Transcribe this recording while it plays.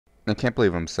I can't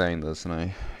believe I'm saying this, and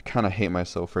I kind of hate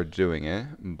myself for doing it,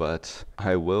 but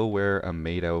I will wear a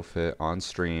maid outfit on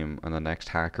stream on the next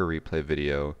hacker replay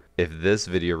video if this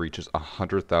video reaches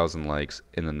 100,000 likes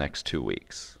in the next 2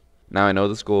 weeks. Now, I know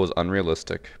this goal is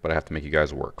unrealistic, but I have to make you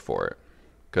guys work for it.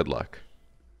 Good luck.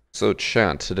 So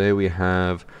chat, today we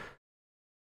have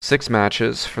 6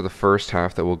 matches for the first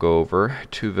half that we'll go over.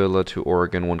 2 Villa, 2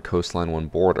 Oregon, 1 Coastline, 1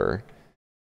 Border.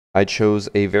 I chose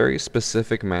a very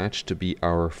specific match to be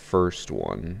our first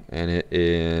one, and it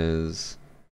is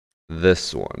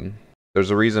this one.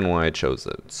 There's a reason why I chose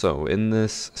it. So in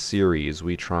this series,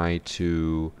 we try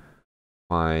to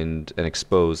find and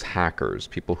expose hackers,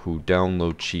 people who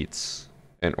download cheats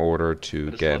in order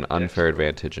to get an unfair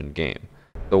advantage in game.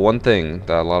 The one thing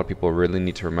that a lot of people really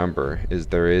need to remember is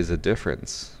there is a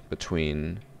difference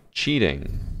between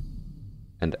cheating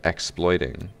and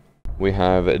exploiting. We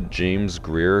have James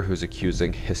Greer, who's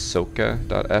accusing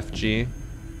Hisoka.fg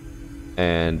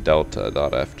and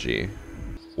Delta.fg.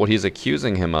 What he's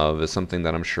accusing him of is something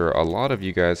that I'm sure a lot of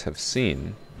you guys have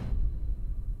seen.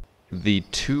 The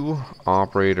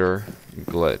 2-operator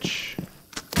glitch,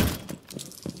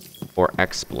 or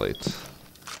exploit,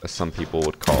 as some people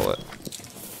would call it.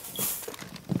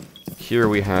 Here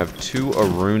we have 2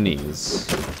 Arunis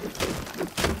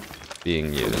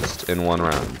being used in one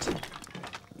round.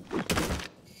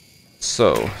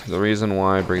 So, the reason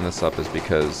why I bring this up is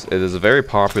because it is a very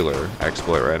popular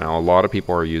exploit right now. A lot of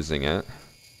people are using it.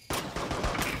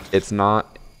 It's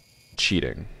not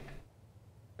cheating.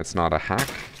 It's not a hack.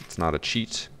 It's not a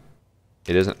cheat.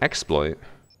 It is an exploit.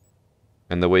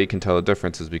 And the way you can tell the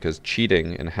difference is because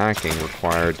cheating and hacking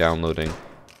require downloading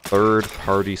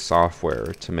third-party software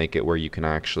to make it where you can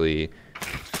actually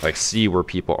like see where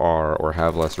people are or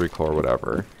have less recoil or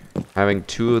whatever. Having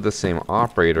 2 of the same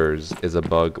operators is a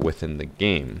bug within the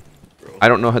game. I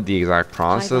don't know the exact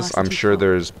process. I'm sure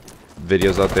there's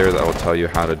videos out there that will tell you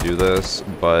how to do this,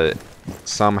 but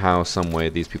somehow, some way,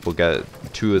 these people get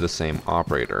 2 of the same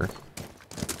operator.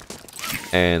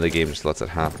 And the game just lets it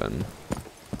happen.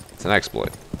 It's an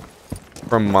exploit.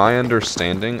 From my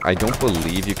understanding, I don't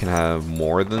believe you can have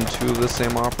more than 2 of the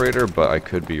same operator, but I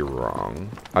could be wrong.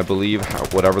 I believe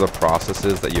whatever the process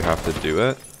is that you have to do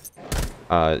it,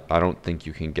 I don't think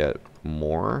you can get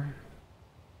more,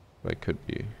 but I could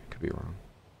be wrong.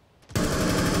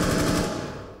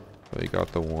 So you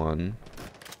got the 1.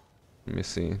 Let me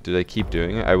see. Do they keep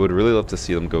doing it? I would really love to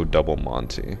see them go double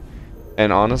Monty.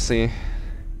 And honestly,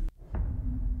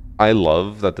 I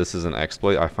love that this is an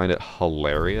exploit. I find it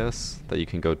hilarious that you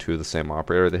can go 2 of the same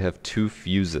operator. They have 2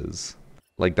 fuses.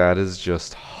 Like, that is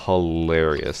just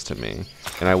hilarious to me.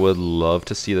 And I would love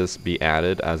to see this be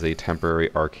added as a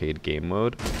temporary arcade game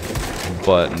mode.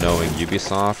 But knowing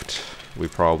Ubisoft, we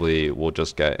probably will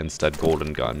just get instead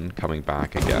Golden Gun coming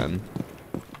back again.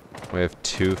 We have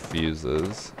 2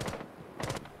 fuses.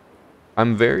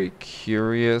 I'm very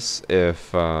curious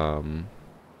if the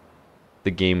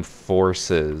game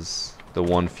forces the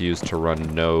 1 fuse to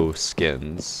run no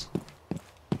skins.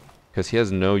 Because he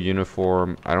has no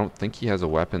uniform. I don't think he has a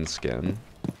weapon skin.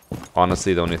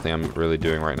 Honestly, the only thing I'm really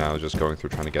doing right now is just going through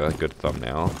trying to get a good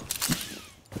thumbnail.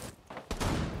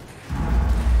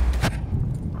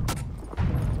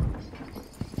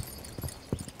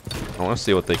 I want to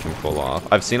see what they can pull off.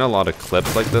 I've seen a lot of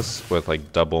clips like this with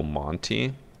like double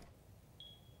Monty.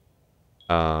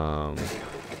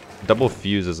 Double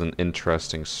fuse is an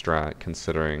interesting strat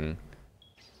considering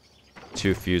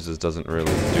 2 fuses doesn't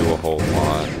really do a whole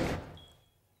lot.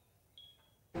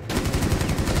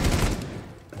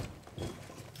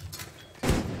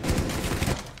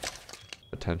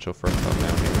 Potential for a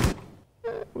thumbnail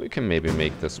here. We can maybe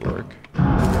make this work.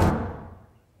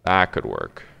 That could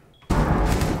work.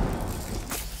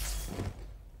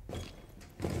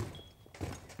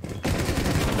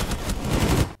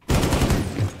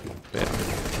 Yeah.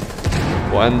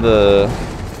 We'll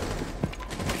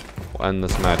end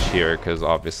this match here because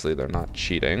obviously they're not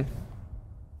cheating.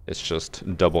 It's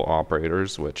just double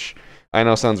operators, which I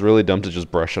know sounds really dumb to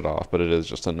just brush it off, but it is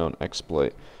just a known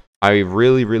exploit. I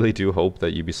really, really do hope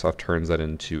that Ubisoft turns that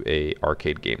into a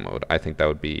arcade game mode. I think that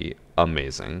would be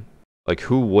amazing. Like,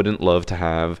 who wouldn't love to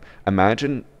have...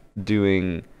 Imagine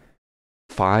doing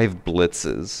 5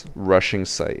 blitzes, rushing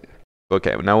site.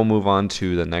 Okay, now we'll move on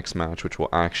to the next match, which will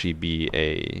actually be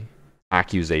a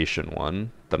accusation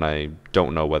one that I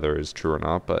don't know whether is true or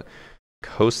not, but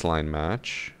coastline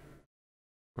match.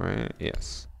 Right,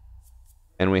 yes.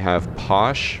 And we have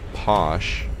Posh,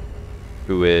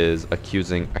 who is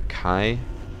accusing Akai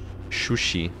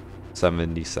Shushi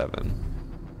 77.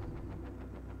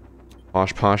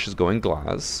 Posh is going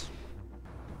glass.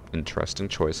 Interesting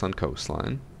choice on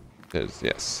coastline. Is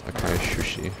yes, Akai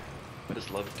Shushi. I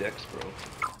just love dicks, bro.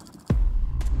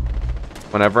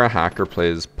 Whenever a hacker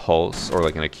plays Pulse, or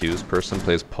like an accused person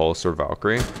plays Pulse or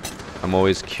Valkyrie, I'm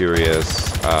always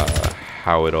curious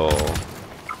how it'll,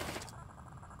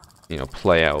 you know,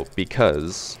 play out,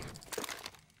 because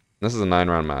this is a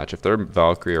 9-round match. If they're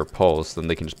Valkyrie or Pulse, then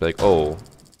they can just be like, oh,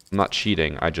 I'm not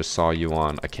cheating, I just saw you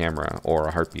on a camera or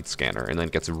a heartbeat scanner, and then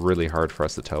it gets really hard for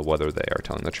us to tell whether they are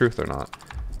telling the truth or not.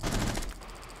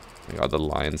 Oh my god, the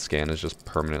lion scan is just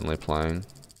permanently playing.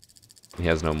 He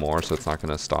has no more, so it's not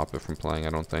going to stop it from playing,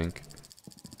 I don't think.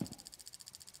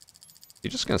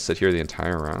 You're just going to sit here the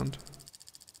entire round?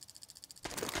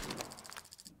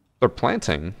 They're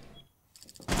planting.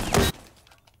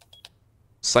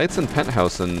 Sights in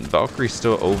penthouse and Valkyrie's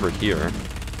still over here.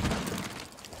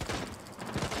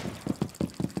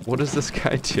 What is this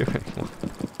guy doing?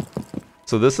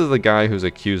 So this is the guy who's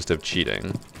accused of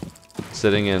cheating.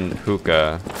 Sitting in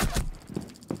hookah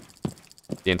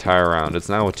the entire round. It's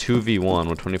now a 2v1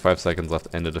 with 25 seconds left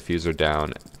and a diffuser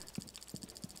down.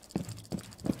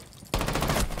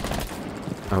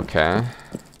 Okay.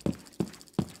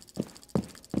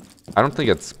 I don't think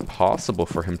it's possible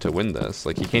for him to win this.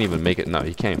 Like, he can't even make it. No,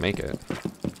 he can't make it.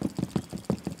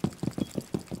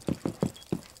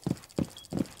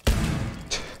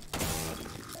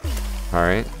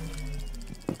 Alright.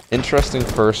 Interesting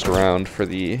first round for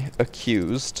the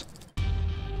accused.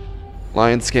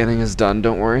 Lion scanning is done,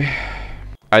 don't worry.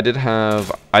 I didn't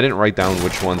write down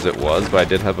which ones it was, but I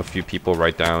did have a few people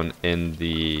write down in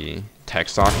the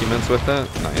text documents with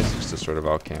it. Nice, just to sort of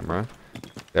out camera.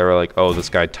 They were like, oh, this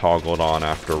guy toggled on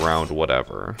after round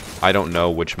whatever. I don't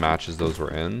know which matches those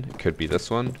were in. It could be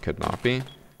this one, could not be.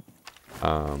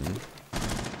 We'll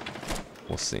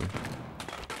see.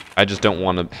 I just don't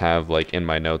want to have, like, in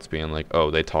my notes being like,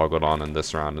 oh, they toggled on in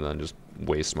this round and then just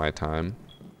waste my time.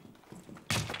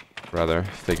 Rather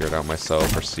figure it out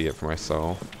myself or see it for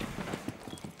myself.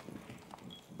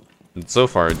 And so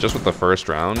far, just with the first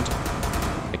round,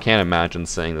 I can't imagine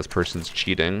saying this person's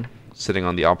cheating. Sitting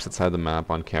on the opposite side of the map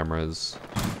on cameras,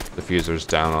 diffuser's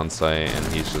down on site, and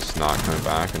he's just not coming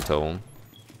back until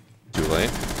too late.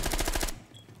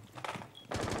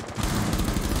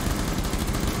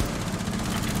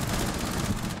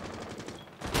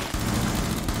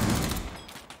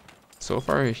 So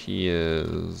far, he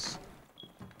is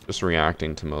just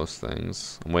reacting to most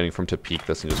things. I'm waiting for him to peek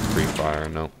this and just pre-fire.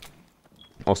 Nope.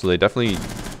 Also, they definitely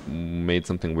made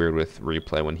something weird with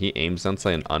replay. When he aims down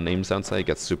sight and unaims down sight, it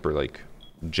gets super, like,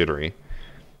 jittery.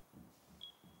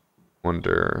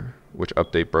 Wonder which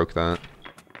update broke that.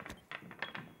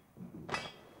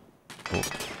 Oh.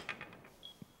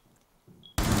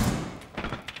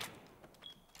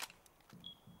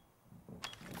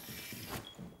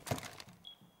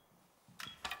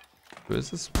 Who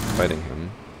is this fighting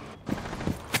him?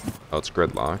 Oh, it's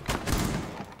Gridlock.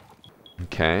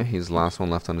 Okay, he's the last one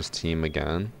left on his team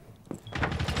again.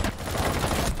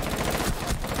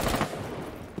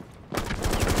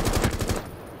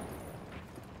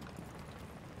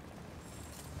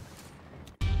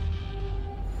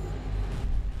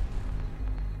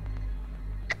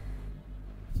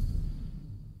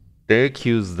 They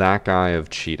accuse that guy of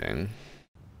cheating.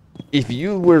 If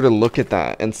you were to look at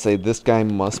that and say this guy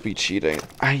must be cheating,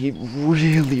 I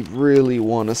really, really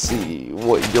want to see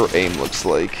what your aim looks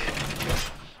like.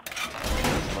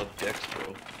 Love dicks,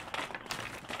 bro.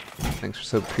 Thanks for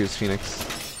sub, Pierce Phoenix.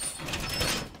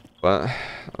 But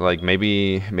like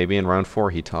maybe in round 4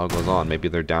 he toggles on. Maybe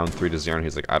they're down 3-0 and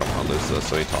he's like, I don't want to lose this,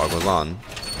 so he toggles on.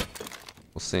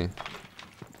 We'll see.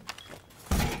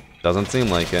 Doesn't seem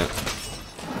like it.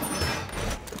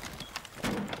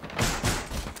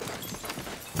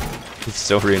 He's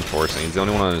still reinforcing. He's the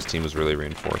only one on his team who's really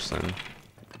reinforcing.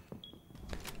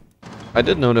 I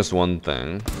did notice one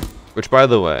thing, which, by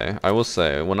the way, I will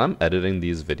say, when I'm editing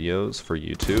these videos for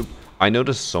YouTube, I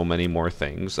notice so many more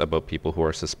things about people who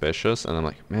are suspicious, and I'm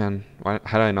like, man,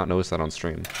 how did I not notice that on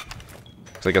stream?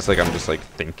 So I guess like I'm just like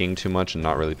thinking too much and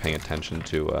not really paying attention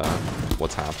to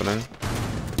what's happening.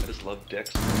 I just love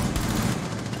dicks.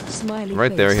 Smiley Right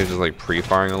face. there, he's just like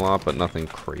pre-firing a lot, but nothing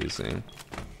crazy.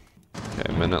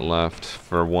 Okay, a minute left.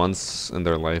 For once in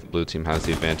their life, blue team has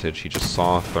the advantage. He just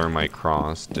saw thermite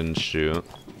cross, didn't shoot.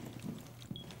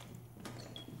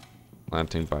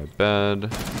 Planting by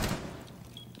bed.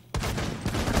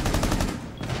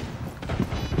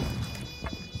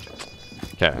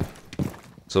 Okay.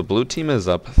 So blue team is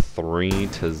up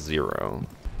 3-0.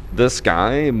 This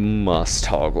guy must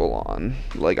toggle on.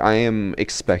 Like, I am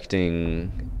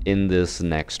expecting in this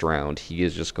next round, he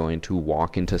is just going to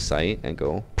walk into sight and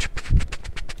go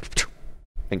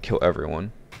and kill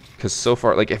everyone. Because so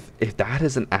far, like, if that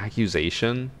is an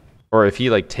accusation, or if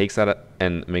he like takes that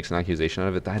and makes an accusation out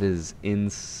of it, that is I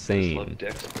just insane. love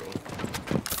dicks, bro.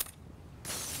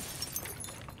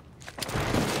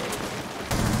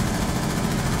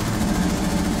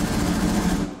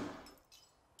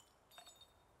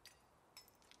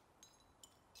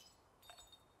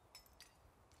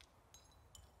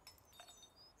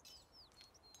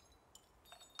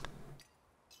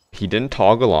 He didn't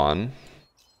toggle on.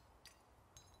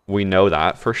 We know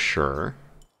that for sure.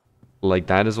 Like,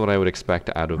 that is what I would expect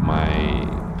out of my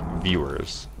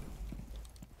viewers.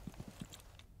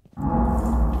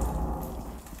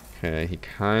 Okay, he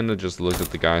kind of just looked at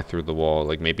the guy through the wall.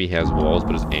 Like, maybe he has walls,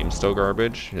 but his aim's still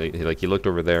garbage. He looked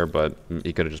over there, but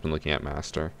he could have just been looking at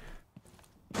Master.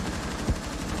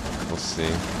 We'll see.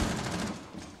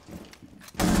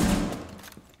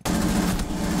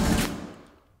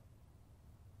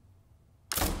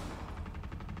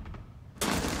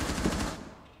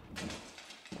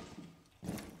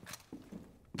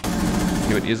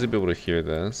 He would easily be able to hear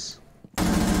this.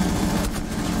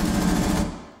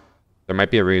 There might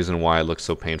be a reason why it looks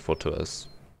so painful to us.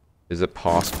 Is it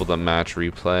possible that match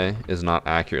replay is not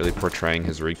accurately portraying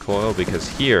his recoil? Because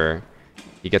here,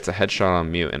 he gets a headshot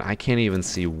on Mute, and I can't even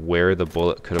see where the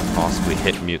bullet could have possibly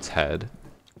hit Mute's head.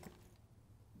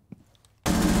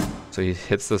 So he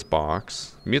hits this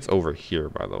box. Mute's over here,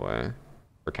 by the way.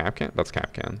 For Capcan? That's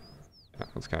Capcan. Yeah,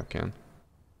 that's Capcan.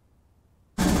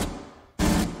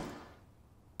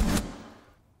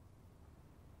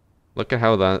 Look at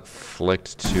how that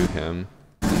flicked to him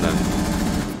and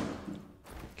then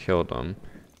killed him.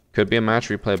 Could be a match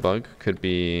replay bug. Could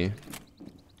be,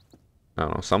 I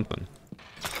don't know, something.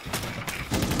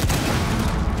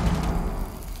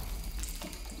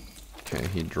 Okay,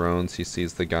 he drones. He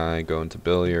sees the guy go into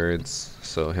billiards.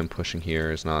 So him pushing here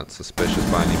is not suspicious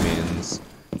by any means.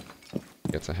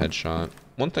 Gets a headshot.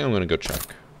 One thing I'm going to go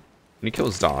check. When he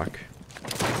kills Doc,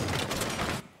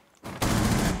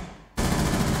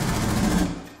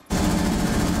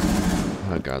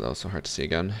 oh god, that was so hard to see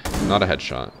again. Not a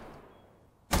headshot.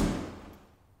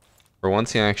 For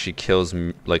once he actually kills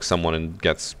like someone and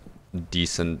gets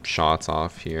decent shots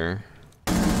off here.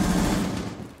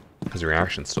 His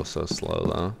reaction's still so slow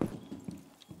though.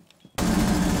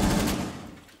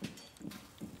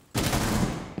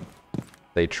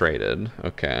 They traded,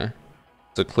 okay.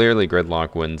 So clearly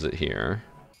Gridlock wins it here.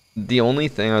 The only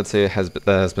thing I would say that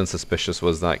has been suspicious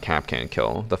was that Capcan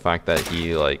kill. The fact that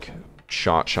he like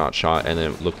shot, and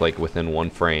it looked like within one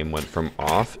frame went from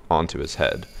off onto his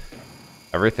head.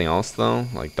 Everything else though,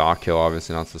 like Doc kill,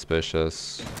 obviously not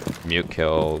suspicious. Mute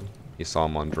kill, he saw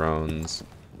him on drones.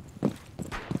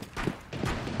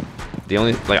 The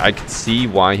only, like, I could see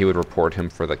why he would report him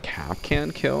for the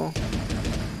Capcan kill,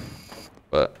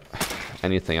 but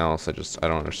anything else, I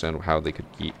don't understand how they could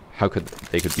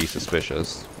they could be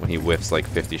suspicious when he whiffs like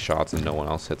 50 shots and no one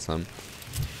else hits him.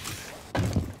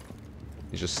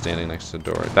 He's just standing next to the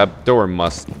door. That door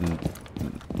must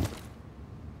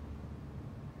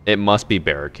be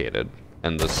barricaded,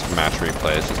 and this match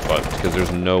replay is just bugged because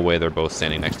there's no way they're both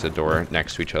standing next to the door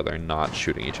next to each other and not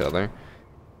shooting each other.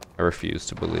 I refuse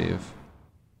to believe.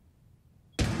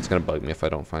 It's gonna bug me if I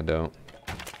don't find out.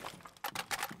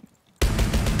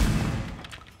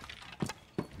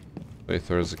 So he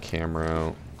throws the camera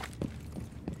out.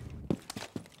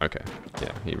 Okay,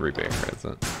 yeah, he rebarricades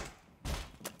it.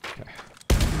 Okay.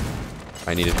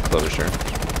 I needed closure.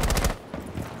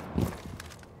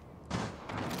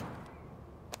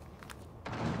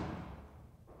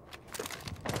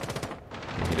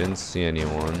 He didn't see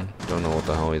anyone. Don't know what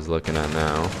the hell he's looking at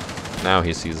now. Now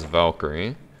he sees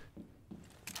Valkyrie.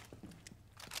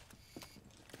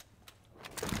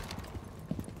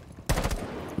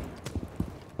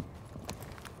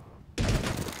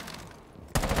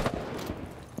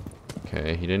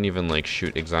 Okay, he didn't even like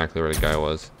shoot exactly where the guy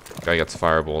was. The guy gets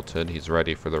firebolted. He's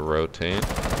ready for the rotate.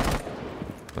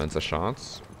 Lands the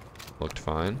shots. Looked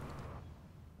fine.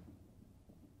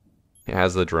 He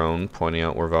has the drone pointing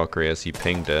out where Valkyrie is. He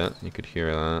pinged it. You could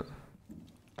hear that.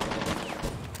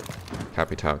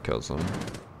 Capital kills him.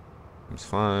 Seems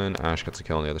fine. Ash gets a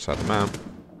kill on the other side of the map.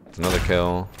 It's another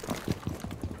kill.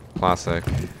 Classic.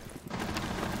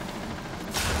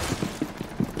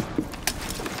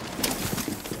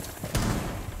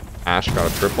 Ash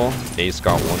got a triple. Ace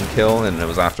got one kill, and it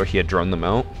was after he had droned them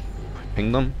out.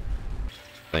 Pinged them.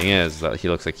 Thing is that he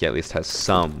looks like he at least has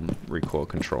some recoil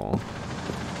control.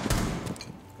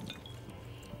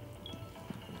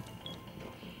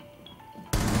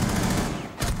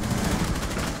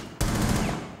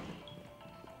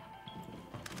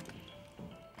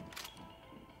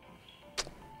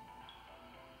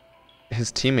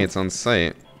 his teammates on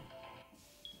site.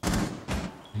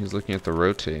 He's looking at the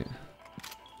rotate.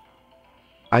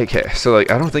 Okay, so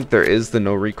like I don't think there is the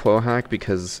no recoil hack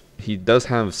because he does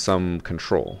have some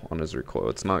control on his recoil.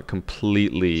 It's not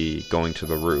completely going to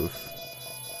the roof.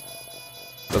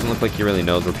 Doesn't look like he really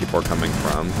knows where people are coming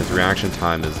from. His reaction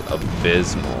time is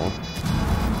abysmal.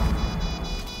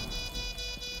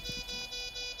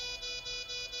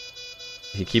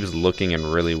 He keeps looking in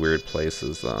really weird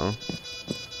places though.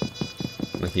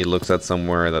 Like he looks at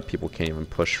somewhere that people can't even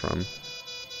push from.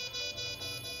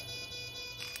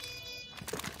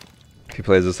 If he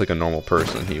plays this like a normal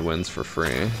person, he wins for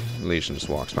free. Legion just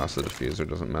walks past the diffuser,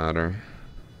 doesn't matter.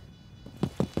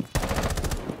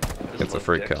 Gets a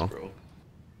free kill.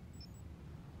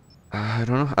 I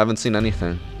don't know. I haven't seen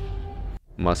anything.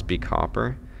 Must be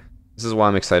copper. This is why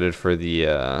I'm excited for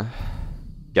the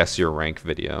guess your rank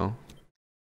video,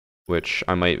 which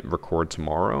I might record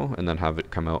tomorrow and then have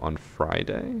it come out on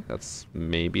Friday. That's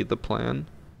maybe the plan.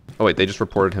 Oh wait, they just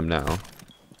reported him now.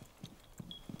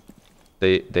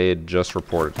 They had just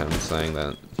reported him saying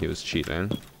that he was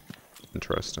cheating.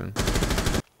 Interesting.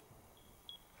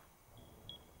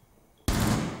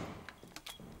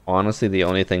 Honestly, the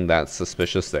only thing that's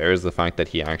suspicious there is the fact that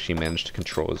he actually managed to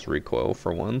control his recoil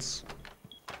for once.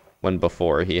 When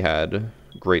before he had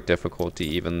great difficulty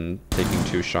even taking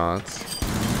 2 shots.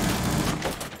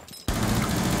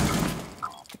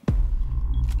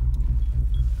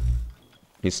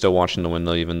 He's still watching the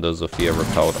window even though Zofia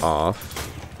repelled off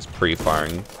his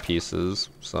pre-firing pieces,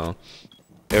 so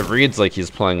it reads like he's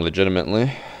playing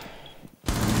legitimately.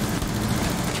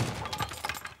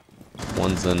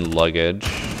 One's in luggage,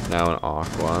 now in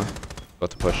aqua. About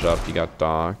to push up, you got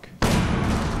Doc.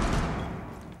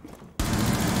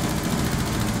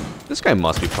 This guy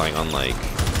must be playing on like...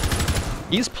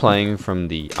 He's playing from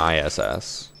the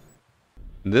ISS.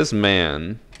 This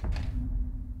man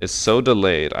is so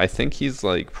delayed. I think he's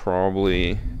like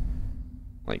probably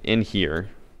like in here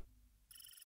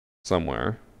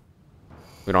somewhere.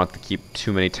 We don't have to keep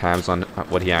too many tabs on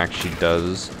what he actually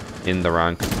does in the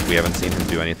round because we haven't seen him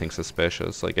do anything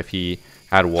suspicious. Like if he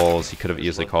had walls, he could have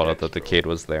easily called out that the Cade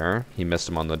was there. He missed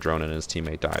him on the drone and his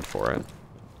teammate died for it.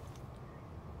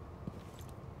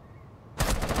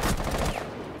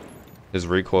 His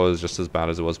recoil is just as bad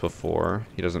as it was before.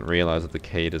 He doesn't realize that the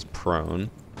Cade is prone,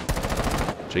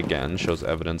 which again shows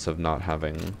evidence of not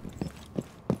having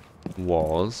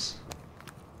walls.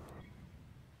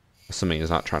 Assuming he's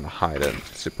not trying to hide it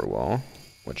super well,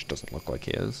 which doesn't look like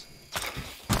he is.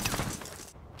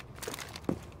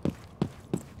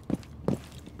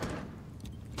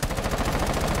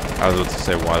 I was about to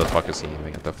say, why the fuck is he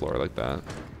aiming at the floor like that?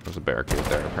 There's a barricade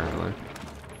there, apparently.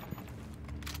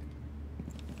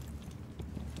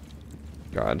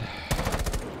 God.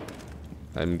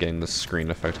 I'm getting the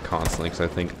screen effect constantly because I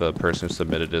think the person who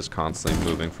submitted is constantly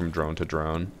moving from drone to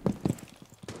drone.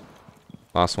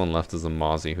 Last one left is a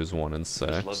Mozzie who's 1 in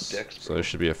 6. So there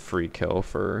should be a free kill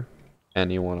for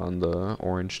anyone on the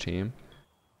orange team.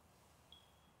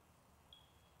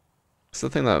 It's the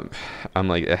thing that I'm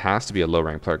like, it has to be a low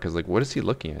rank player because like what is he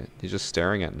looking at? He's just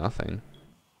staring at nothing.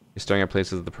 He's staring at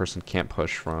places that the person can't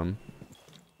push from.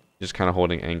 Just kind of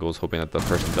holding angles, hoping that the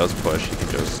person does push, he can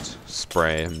just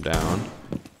spray him down.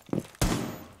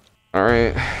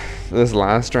 Alright, this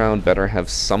last round better have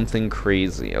something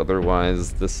crazy,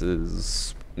 otherwise this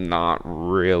is not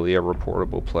really a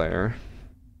reportable player.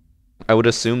 I would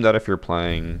assume that if you're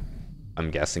playing,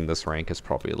 I'm guessing this rank is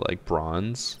probably like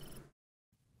bronze.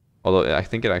 Although I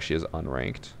think it actually is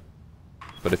unranked.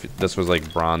 But if this was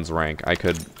like bronze rank, I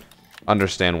could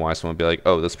understand why someone would be like,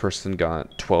 oh, this person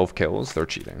got 12 kills, they're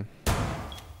cheating.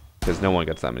 Because no one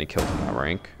gets that many kills in that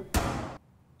rank.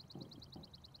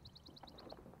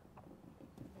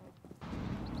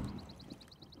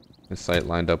 His sight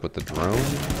lined up with the drone.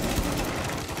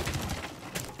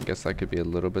 I guess that could be a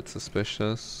little bit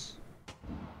suspicious.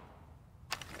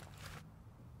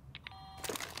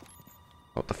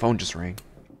 Oh, the phone just rang.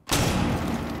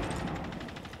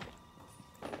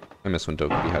 I miss when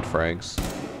Dokubi had frags.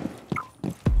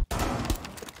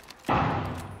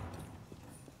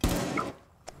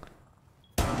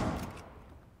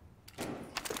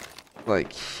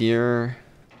 Like here,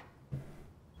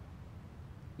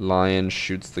 Lion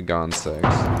shoots the Gon 6,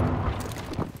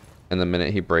 and the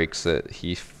minute he breaks it,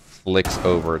 he flicks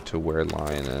over to where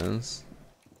Lion is.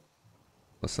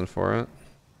 Listen for it.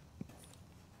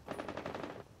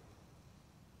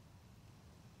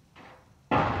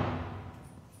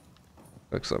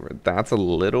 Flicks over. That's a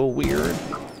little weird.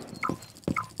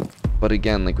 But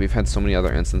again, like, we've had so many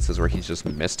other instances where he's just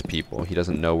missed people. He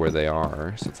doesn't know where they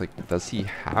are. So it's like, does he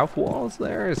have walls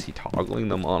there? Is he toggling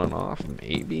them on and off?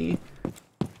 Maybe.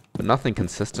 But nothing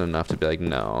consistent enough to be like,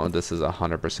 no, this is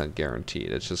 100%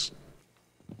 guaranteed. It's just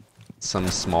some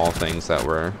small things that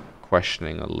we're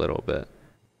questioning a little bit.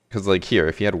 Because, like, here,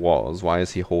 if he had walls, why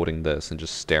is he holding this and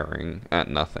just staring at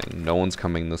nothing? No one's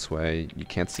coming this way. You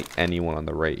can't see anyone on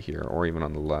the right here, or even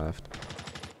on the left.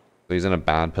 So he's in a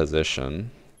bad position.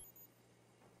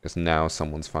 Because now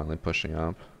someone's finally pushing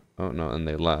up. Oh, no, and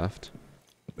they left.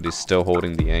 But he's still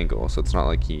holding the angle, so it's not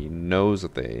like he knows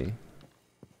that they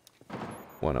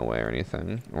went away or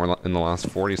anything. Or in the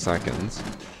last 40 seconds.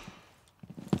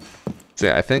 So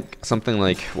yeah, I think something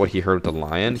like what he heard with the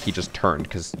lion, he just turned,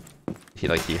 because he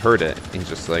heard it. He's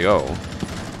just like, oh,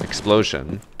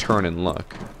 explosion, turn and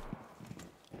look.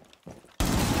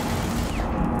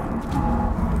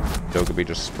 Dogobi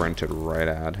just sprinted right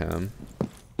at him.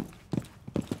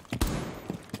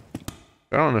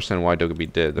 I don't understand why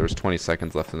Dogobi did. There was 20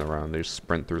 seconds left in the round. They just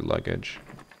sprint through luggage.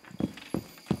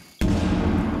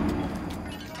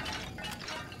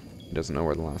 He doesn't know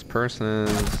where the last person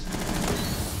is.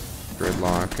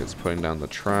 Gridlock is putting down the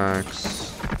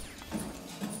tracks.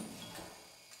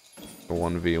 A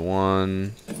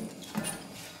 1v1.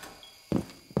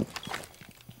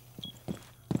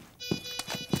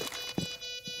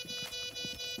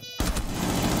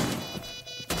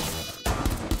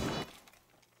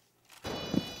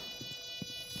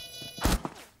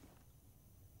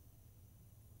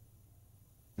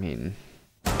 I mean,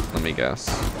 let me guess.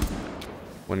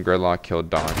 When Gridlock killed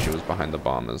Doc, she was behind the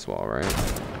bomb as well, right?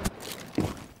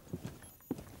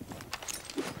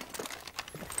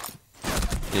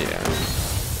 Yeah.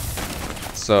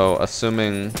 So,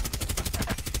 assuming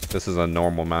this is a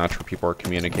normal match where people are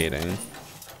communicating,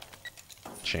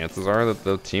 chances are that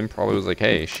the team probably was like,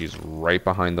 hey, she's right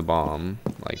behind the bomb,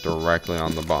 like directly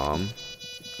on the bomb.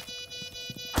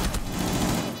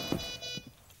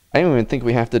 I don't even think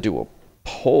we have to do a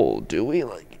poll, do we?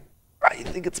 Like, I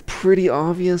think it's pretty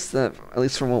obvious that, at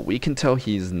least from what we can tell,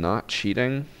 he's not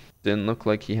cheating. Didn't look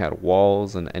like he had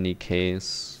walls in any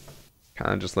case.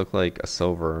 Kind of just looked like a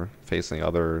silver facing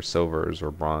other silvers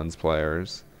or bronze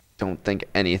players. Don't think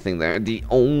anything there. The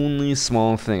only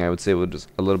small thing I would say was just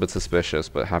a little bit suspicious,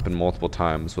 but happened multiple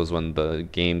times, was when the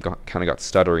game kind of got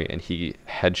stuttery and he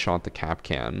headshot the cap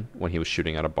can when he was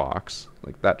shooting at a box.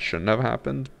 Like, that shouldn't have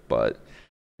happened, but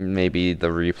maybe the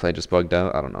replay just bugged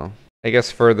out. I don't know. I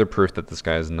guess further proof that this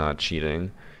guy is not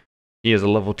cheating. He is a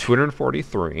level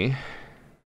 243,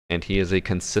 and he is a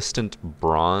consistent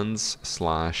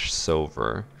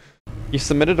bronze/silver. He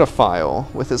submitted a file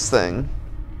with his thing.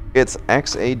 It's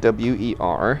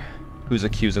XAWER, who's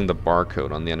accusing the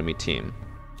barcode on the enemy team.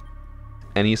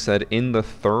 And he said in the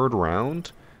third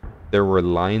round, there were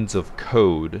lines of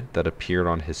code that appeared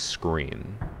on his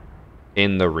screen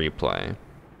in the replay.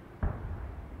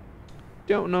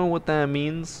 Don't know what that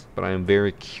means, but I am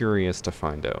very curious to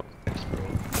find out.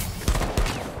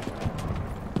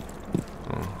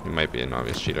 Oh, he might be an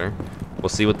obvious cheater. We'll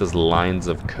see what this lines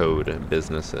of code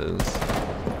business is.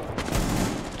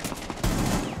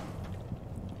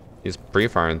 He's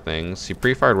pre-firing things. He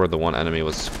pre-fired where the one enemy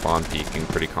was spawn peeking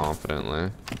pretty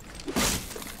confidently.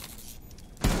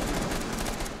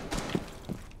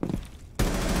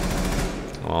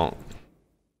 Well,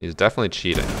 he's definitely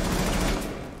cheating.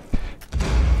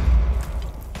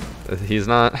 He's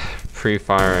not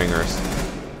pre-firing or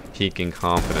peeking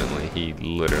confidently. He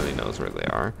literally knows where they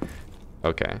are.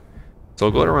 Okay. So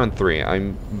we'll go to round 3.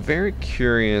 I'm very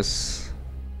curious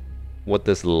what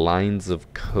this lines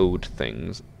of code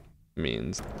things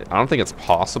means. I don't think it's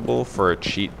possible for a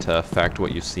cheat to affect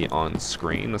what you see on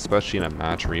screen, especially in a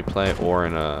match replay or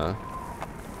in a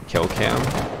kill cam.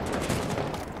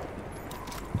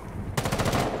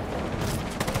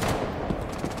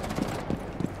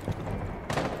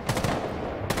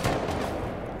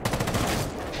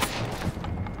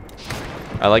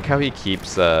 I like how he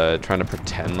keeps trying to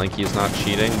pretend like he's not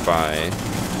cheating by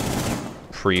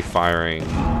pre-firing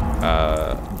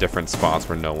different spots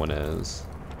where no one is.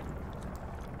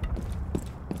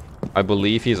 I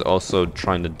believe he's also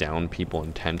trying to down people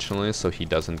intentionally so he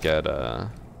doesn't get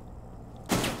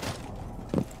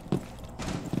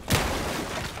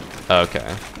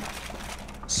Okay.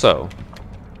 So,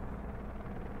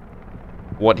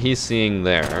 what he's seeing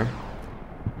there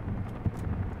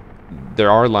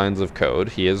are lines of code.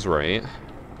 He is right.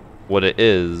 What it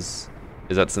is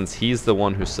that since he's the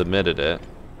one who submitted it,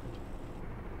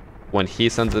 when he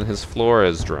sends in his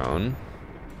Flores drone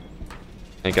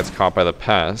and gets caught by the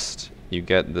pest, you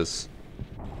get this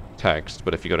text.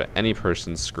 But if you go to any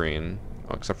person's screen,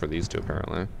 oh, except for these two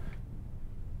apparently,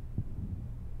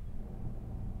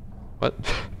 What?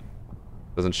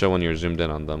 Doesn't show when you're zoomed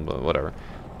in on them, but whatever.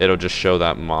 It'll just show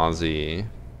that Mozzie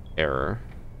error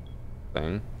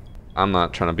thing. I'm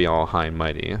not trying to be all high and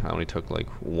mighty. I only took like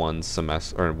 1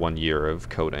 semester or 1 year of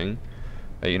coding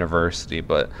at university,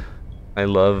 but I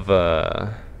love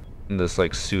this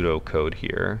like pseudo code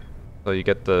here. So you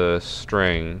get the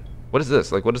string. What is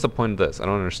this? Like, what is the point of this? I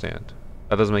don't understand.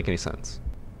 That doesn't make any sense.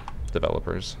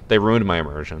 Developers. They ruined my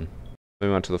immersion.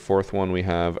 Moving on to the 4th one, we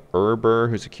have Erber,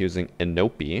 who's accusing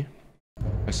Inopi.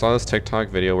 I saw this TikTok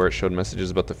video where it showed messages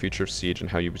about the future of Siege and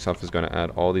how Ubisoft is going to add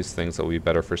all these things that will be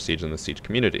better for Siege and the Siege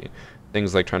community.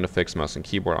 Things like trying to fix mouse and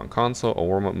keyboard on console, a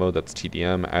warm-up mode that's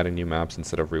TDM, adding new maps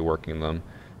instead of reworking them.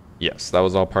 Yes, that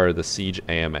was all part of the Siege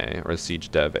AMA, or the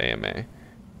Siege Dev AMA.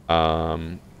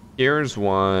 Here's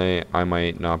why I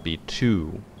might not be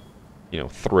too,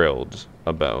 thrilled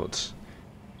about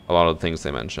a lot of the things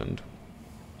they mentioned.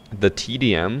 The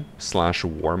TDM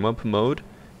 / warm-up mode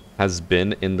has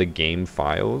been in the game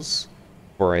files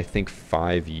for I think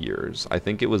 5 years. I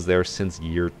think it was there since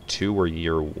year 2 or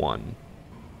year 1.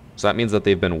 So that means that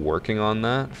they've been working on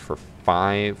that for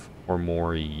 5 or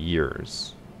more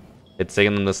years. It's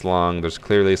taken them this long. There's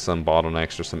clearly some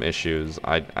bottlenecks or some issues.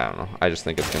 I don't know. I just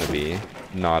think it's going to be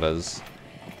not as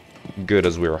good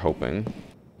as we were hoping.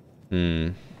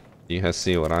 Do you guys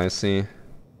see what I see?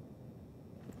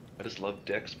 I just love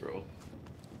dicks, bro.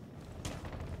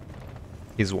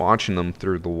 He's watching them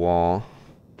through the wall.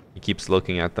 He keeps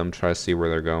looking at them, try to see where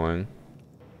they're going.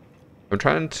 I'm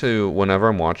trying to, whenever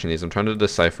I'm watching these, I'm trying to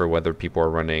decipher whether people are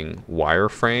running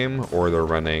wireframe or they're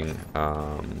running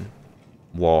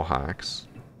wall hacks.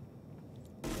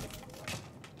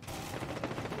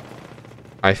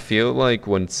 I feel like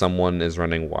when someone is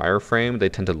running wireframe, they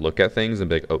tend to look at things and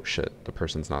be like, oh shit, the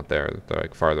person's not there. They're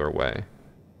like farther away.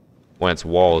 When it's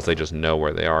walls, they just know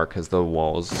where they are because the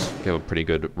walls give a pretty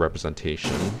good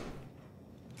representation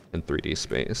in 3D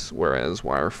space, whereas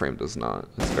wireframe does not.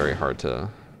 It's very hard to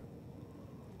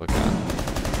look at.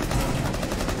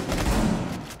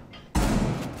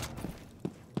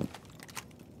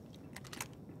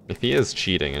 If he is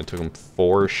cheating, it took him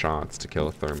 4 shots to kill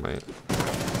a thermite.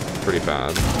 Pretty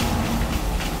bad.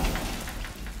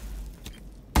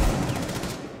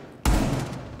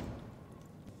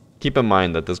 Keep in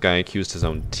mind that this guy accused his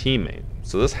own teammate,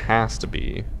 so this has to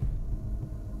be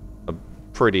a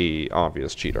pretty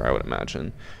obvious cheater, I would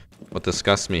imagine. What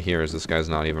disgusts me here is this guy's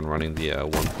not even running the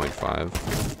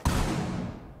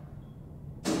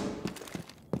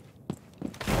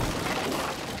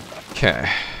 1.5. Okay,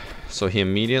 so he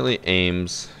immediately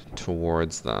aims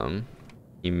towards them.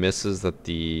 He misses that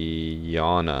the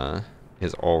Yana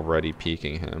is already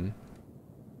peeking him.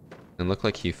 And looked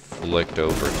like he flicked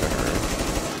over to her.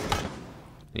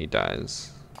 And he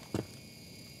dies.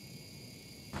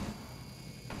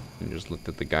 And just looked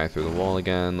at the guy through the wall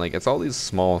again. Like, it's all these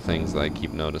small things that I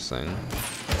keep noticing.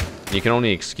 You can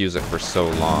only excuse it for so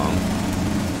long.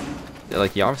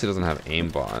 Like, he obviously doesn't have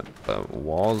aimbot, but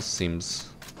walls seems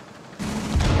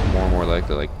more and more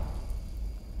likely. Like,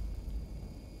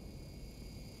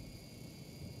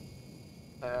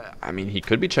 I mean, he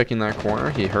could be checking that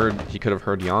corner. He could have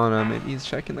heard Yana. Maybe he's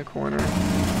checking the corner.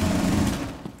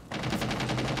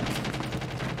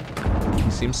 He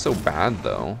seems so bad,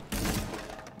 though.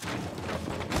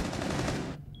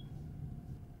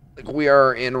 Like, we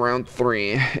are in round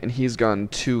 3, and he's gotten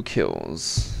 2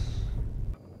 kills.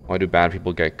 Why do bad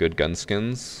people get good gun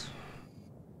skins?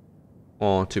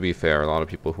 Well, to be fair, a lot of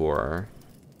people who are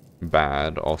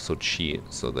bad also cheat,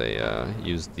 so they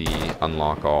use the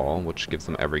unlock all, which gives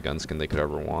them every gun skin they could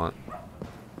ever want.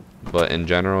 But in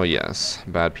general, yes,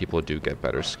 bad people do get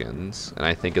better skins, and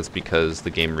I think it's because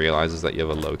the game realizes that you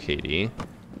have a low KD,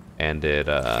 and it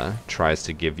tries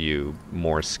to give you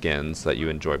more skins so that you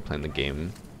enjoy playing the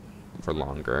game for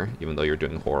longer, even though you're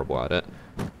doing horrible at it.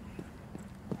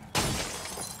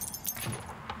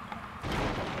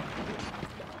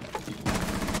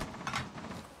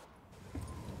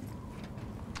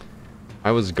 I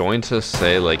was going to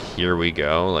say, like, here we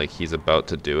go, like, he's about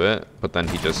to do it, but then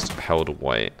he just held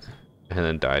white and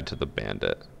then died to the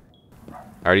bandit.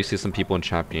 I already see some people in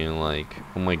chat being like,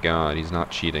 oh my god, he's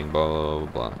not cheating, blah, blah,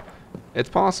 blah, blah. It's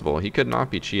possible, he could not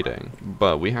be cheating,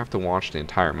 but we have to watch the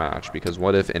entire match, because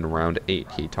what if in round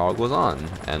 8 he toggles on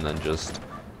and then just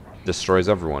destroys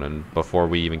everyone, and before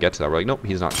we even get to that, we're like, nope,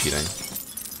 he's not cheating.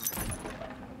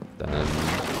 Then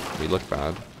we look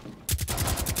bad.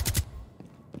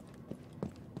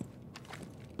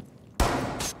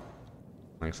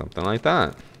 Like something like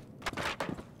that.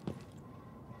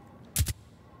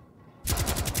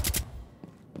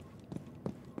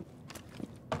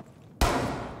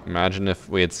 Imagine if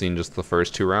we had seen just the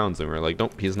first 2 rounds and we were like,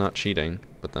 nope, he's not cheating.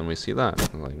 But then we see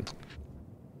that. Like,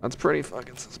 that's pretty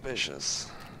fucking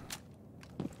suspicious.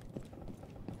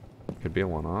 Could be a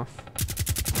one-off.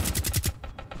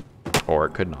 Or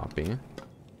it could not be.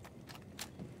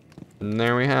 And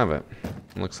there we have it.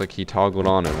 Looks like he toggled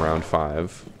on in round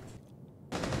 5.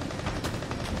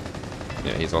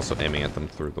 Yeah, he's also aiming at them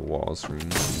through the walls from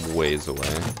ways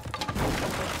away.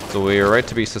 So we are right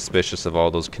to be suspicious of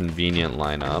all those convenient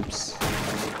lineups.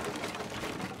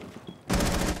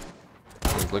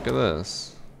 Look at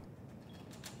this.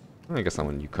 I guess that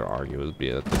one you could argue would be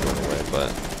at the doorway,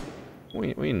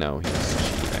 but we know he's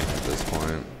cheating at this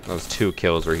point. Those 2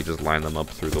 kills where he just lined them up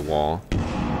through the wall.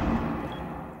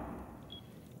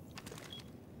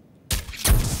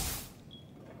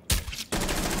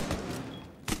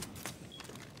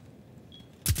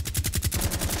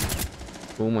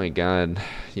 Oh my god,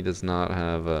 he does not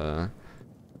have a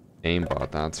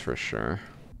aimbot, that's for sure.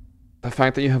 The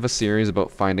fact that you have a series about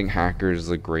finding hackers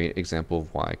is a great example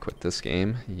of why I quit this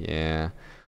game. Yeah,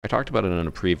 I talked about it in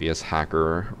a previous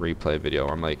hacker replay video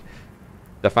where I'm like,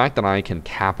 the fact that I can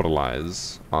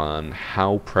capitalize on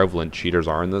how prevalent cheaters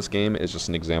are in this game is just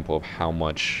an example of how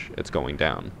much it's going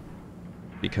down.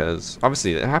 Because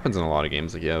obviously it happens in a lot of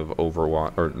games, like you have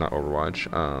Overwatch, or not Overwatch,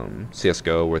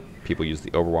 CSGO, where people use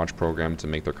the Overwatch program to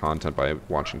make their content by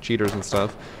watching cheaters and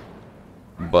stuff.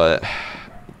 But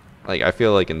like I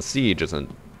feel like in Siege is a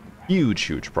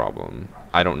huge problem.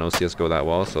 I don't know CSGO that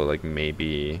well, so like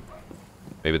maybe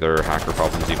their hacker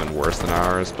problem's even worse than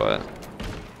ours, but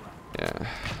yeah,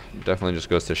 definitely just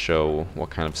goes to show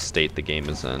what kind of state the game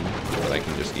is in, that I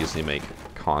can just easily make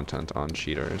content on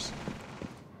cheaters.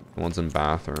 One's in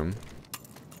bathroom.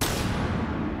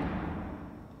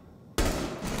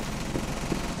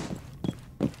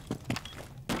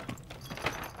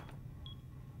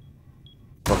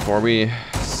 Before we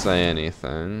say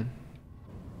anything,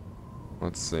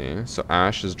 let's see. So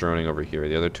Ash is droning over here.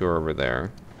 The other 2 are over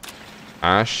there.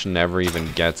 Ash never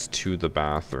even gets to the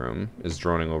bathroom, is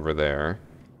droning over there.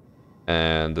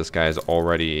 And this guy is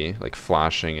already like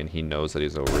flashing and he knows that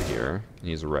he's over here. And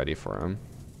he's ready for him.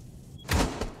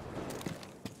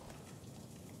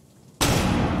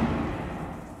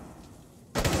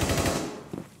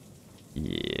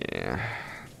 Yeah,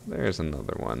 there's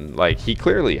another one. Like, he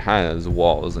clearly has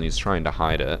walls and he's trying to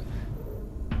hide it.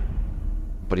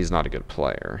 But he's not a good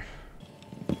player.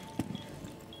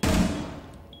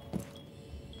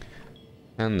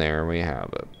 And there we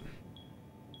have it.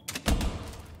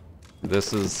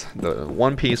 This is the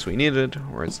one piece we needed,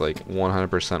 where it's like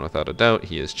 100% without a doubt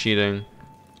he is cheating.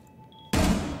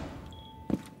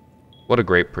 What a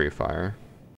great pre-fire.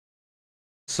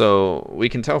 So we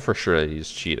can tell for sure that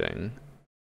he's cheating.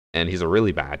 And he's a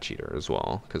really bad cheater as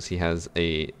well, because he has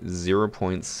a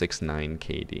 0.69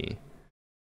 KD.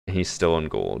 And he's still in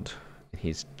gold.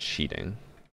 He's cheating.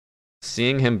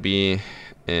 Seeing him be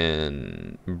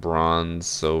in bronze,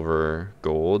 silver,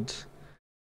 gold,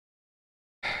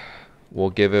 we'll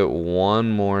give it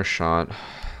one more shot.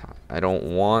 I don't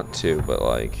want to, but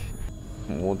like,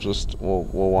 we'll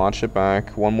watch it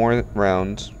back. One more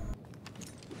round.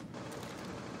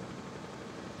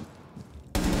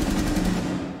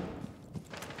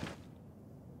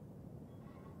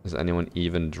 Is anyone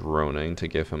even droning to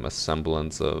give him a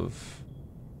semblance of...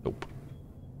 Nope.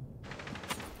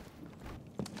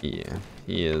 Yeah,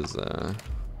 he is,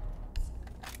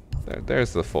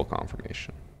 there's the full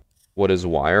confirmation. What is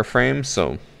wireframe?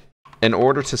 So, in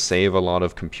order to save a lot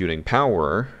of computing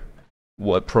power,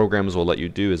 what programs will let you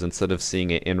do is instead of seeing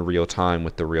it in real time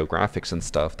with the real graphics and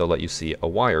stuff, they'll let you see a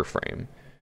wireframe,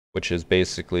 which is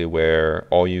basically where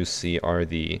all you see are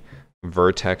the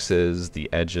vertexes, the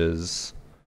edges,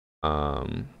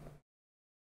 and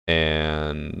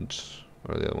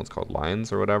what are the other ones called?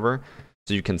 Lines or whatever.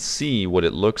 So you can see what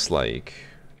it looks like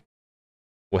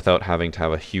without having to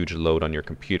have a huge load on your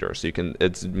computer. So you can,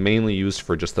 it's mainly used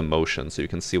for just the motion, so you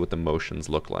can see what the motions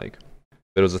look like.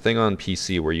 There was a thing on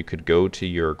PC where you could go to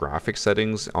your graphics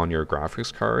settings on your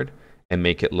graphics card and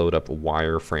make it load up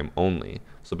wireframe only.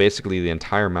 So basically the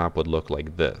entire map would look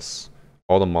like this.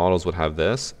 All the models would have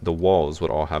this, the walls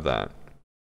would all have that.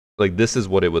 Like, this is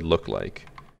what it would look like.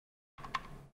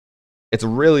 It's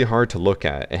really hard to look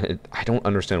at, and I don't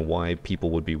understand why people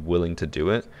would be willing to do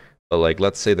it. But like,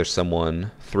 let's say there's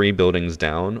someone 3 buildings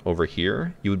down over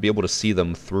here, you would be able to see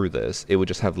them through this. It would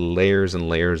just have layers and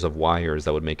layers of wires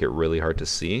that would make it really hard to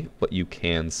see, but you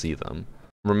can see them.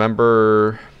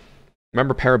 Remember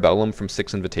Parabellum from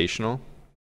 6 Invitational?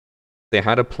 They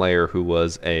had a player who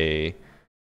was a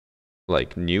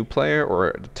like new player or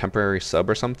a temporary sub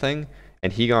or something,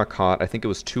 And he got caught, I think it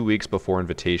was 2 weeks before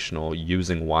Invitational,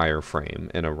 using wireframe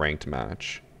in a ranked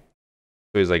match.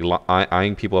 So he's like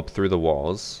eyeing people up through the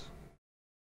walls.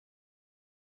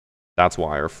 That's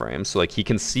wireframe. So like he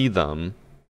can see them,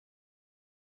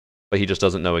 but he just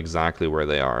doesn't know exactly where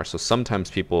they are. So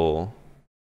sometimes people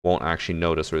won't actually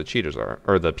notice where the cheaters are,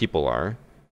 or the people are,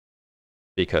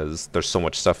 because there's so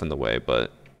much stuff in the way.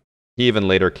 But he even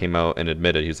later came out and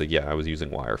admitted, he's like, yeah, I was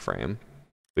using wireframe.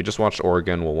 We just watched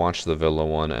Oregon, we'll watch the Villa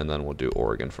one, and then we'll do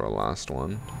Oregon for our last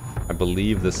one. I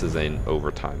believe this is an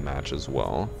overtime match as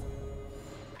well.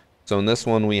 So in this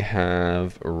one we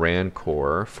have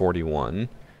Rancor 41,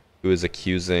 who is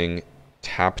accusing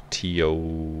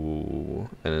Taptio,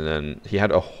 and then he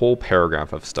had a whole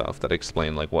paragraph of stuff that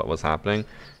explained like what was happening,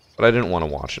 but I didn't want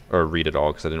to watch or read it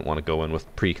all because I didn't want to go in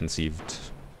with preconceived,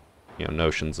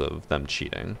 notions of them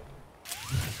cheating.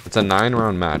 It's a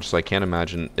 9-round match, so I can't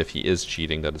imagine if he is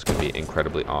cheating that it's going to be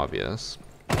incredibly obvious.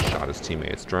 Shot his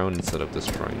teammate's drone instead of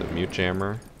destroying the mute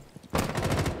jammer.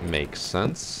 Makes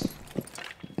sense.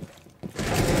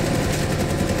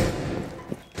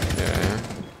 Okay.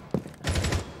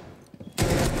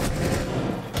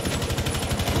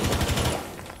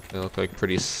 They look like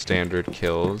pretty standard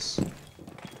kills.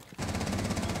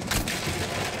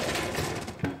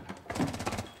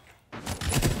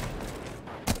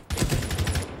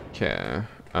 Okay,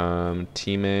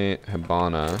 teammate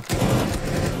Hibana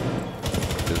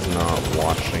is not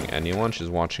watching anyone, she's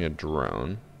watching a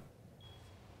drone.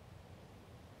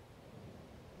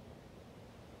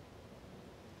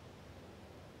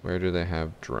 Where do they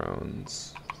have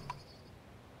drones?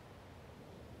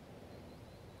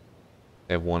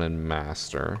 They have one in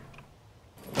master.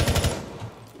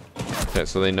 Okay,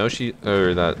 so they know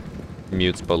that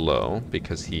mute's below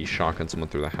because he shotgunned someone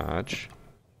through the hatch.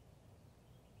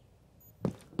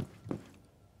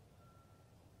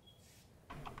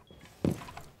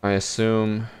 I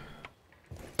assume...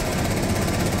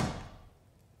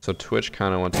 So Twitch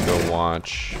kind of went to go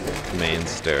watch main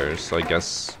stairs, so I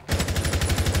guess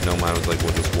Nomad was like,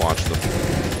 we'll just watch the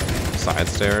side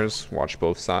stairs, watch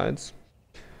both sides.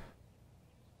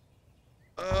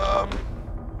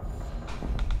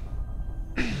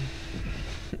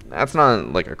 That's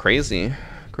not like a crazy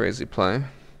play.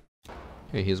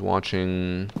 Okay, he's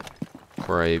watching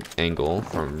for a angle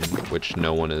from which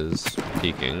no one is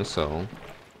peeking, so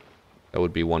that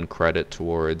would be one credit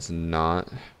towards not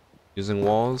using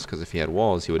walls, because if he had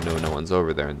walls, he would know no one's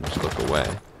over there and just look away.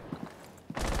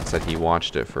 Instead, he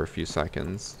watched it for a few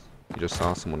seconds. He just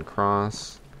saw someone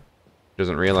cross. He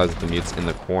doesn't realize that the mute's in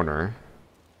the corner,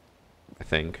 I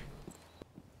think.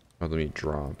 Oh, the mute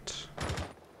dropped.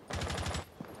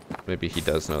 Maybe he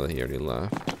does know that he already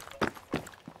left.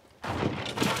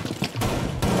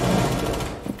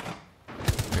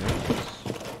 Okay,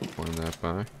 point that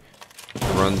back.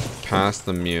 Runs past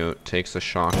the mute, takes a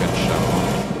shotgun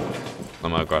shot. I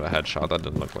might have got a headshot. That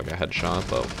didn't look like a headshot,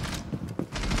 but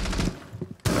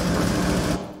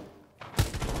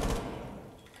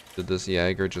did this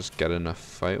Jaeger just get in a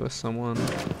fight with someone?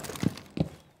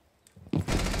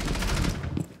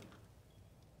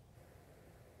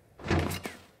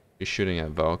 He's shooting at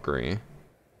Valkyrie.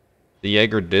 The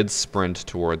Jaeger did sprint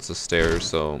towards the stairs,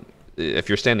 so if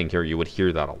you're standing here, you would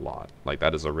hear that a lot. Like,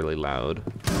 that is a really loud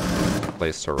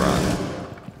place to run.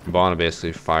 Hibana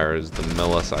basically fires the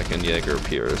millisecond Jaeger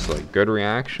appears. Like, good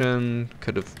reaction.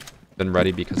 Could have been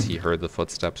ready because he heard the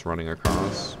footsteps running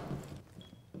across.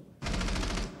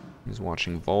 He's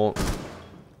watching Vault,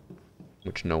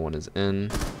 which no one is in.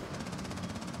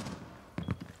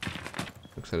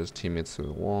 Looks at his teammates through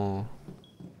the wall.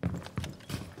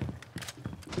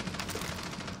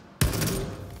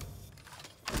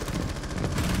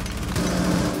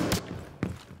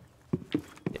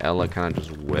 Ella kind of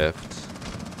just whiffed.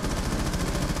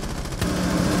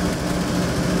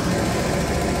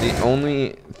 The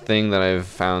only thing that I've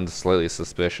found slightly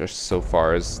suspicious so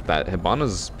far is that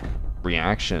Hibana's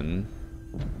reaction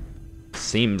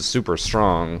seems super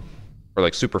strong, or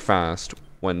like super fast,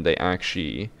 when they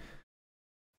actually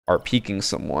are peeking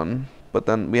someone. But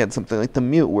then we had something like the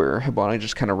mute where Hibana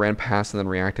just kind of ran past and then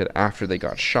reacted after they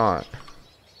got shot.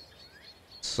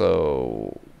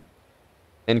 So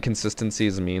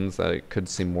inconsistencies means that it could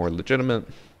seem more legitimate,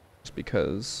 just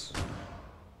because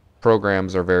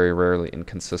programs are very rarely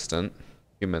inconsistent.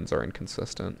 Humans are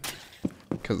inconsistent.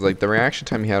 Because like the reaction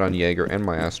time he had on Jaeger and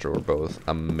Maestro were both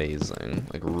amazing.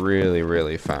 Like really,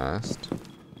 really fast.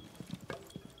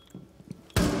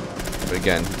 But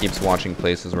again, he keeps watching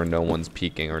places where no one's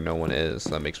peeking or no one is.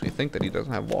 So that makes me think that he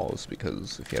doesn't have walls,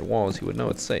 because if he had walls, he would know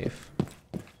it's safe.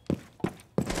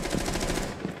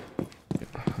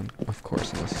 Of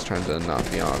course, unless he's trying to not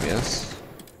be obvious.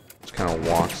 Just kind of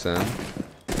walks in.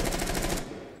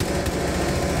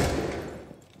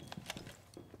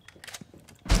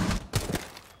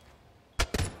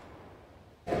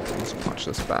 Let's punch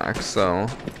this back. So,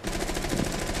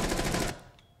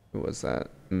 who was that?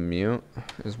 Mute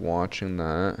is watching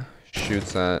that.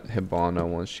 Shoots at Hibana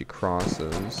once she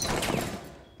crosses.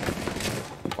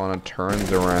 Hibana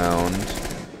turns around.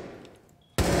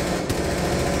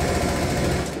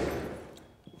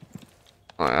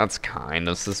 Oh, that's kind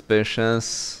of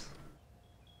suspicious.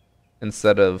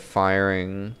 Instead of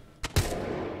firing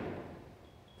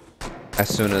as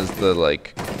soon as the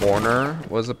like corner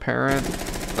was apparent,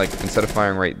 like instead of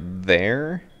firing right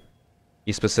there,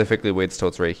 he specifically waits till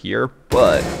it's right here.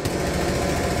 But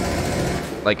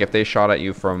like if they shot at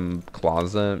you from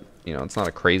closet, you know, it's not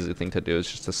a crazy thing to do.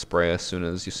 It's just to spray as soon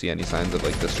as you see any signs of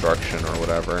like destruction or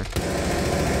whatever.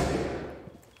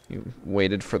 You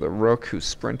waited for the rook who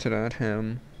sprinted at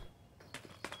him.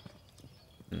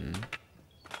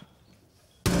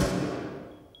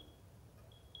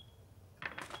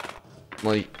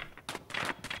 Like,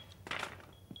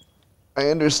 I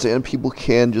understand people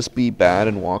can just be bad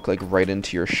and walk like right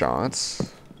into your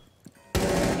shots.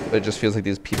 But it just feels like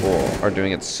these people are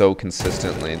doing it so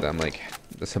consistently that I'm like,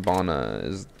 this Hibana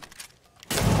is...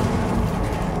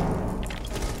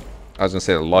 I was gonna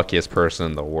say the luckiest person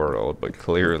in the world, but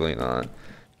clearly not.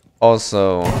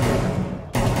 Also,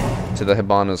 to the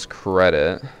Hibana's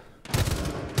credit,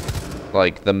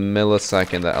 like the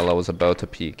millisecond that Ella was about to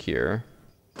peek here,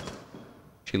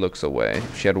 she looks away.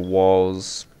 If she had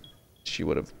walls, she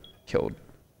would have killed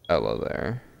Ella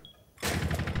there.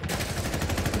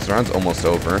 This round's almost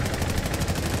over.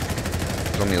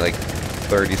 There's only like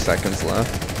 30 seconds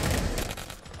left.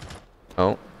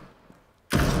 Oh.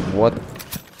 What?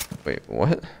 Wait,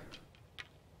 what?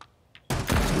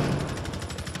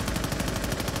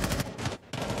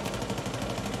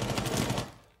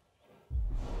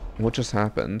 What just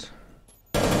happened?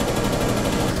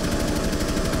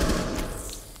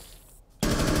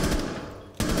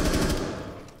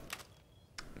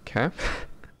 Okay.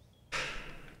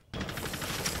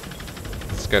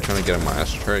 This guy trying to get a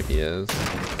master turret, he is.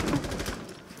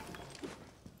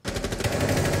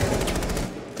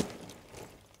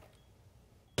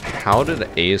 How did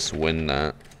Ace win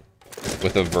that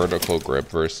with a vertical grip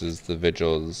versus the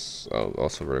Vigil's, oh,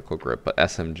 also vertical grip, but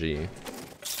SMG?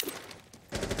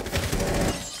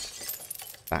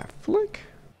 That flick?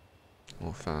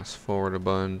 We'll fast forward a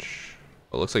bunch.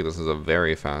 It looks like this is a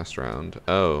very fast round.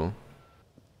 Oh.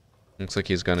 Looks like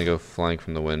he's gonna go flank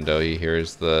from the window. He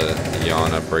hears the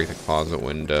Yana break the closet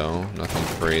window. Nothing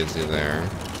crazy there.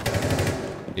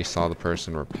 He saw the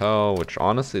person repel, which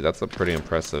honestly, that's a pretty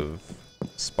impressive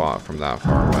spot from that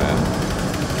far away.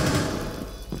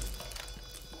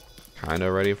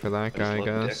 Kinda ready for that guy, I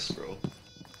guess. Dicks, bro.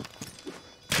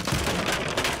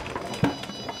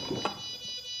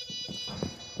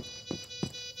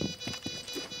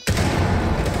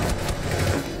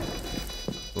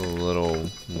 A little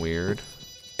weird.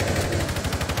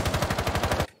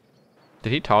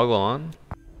 Did he toggle on?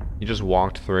 He just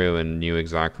walked through and knew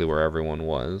exactly where everyone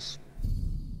was.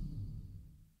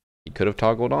 He could have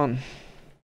toggled on.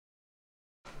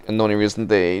 And the only reason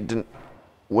they didn't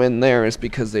win there is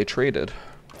because they traded.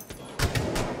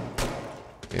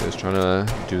 He was trying to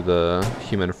do the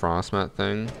human frost mat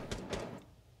thing.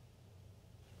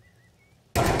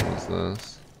 What's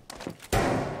this?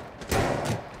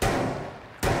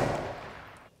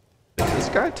 Did this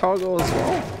guy toggle as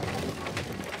well?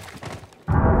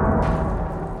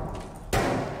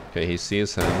 Okay, he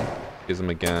sees him. Sees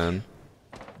him again.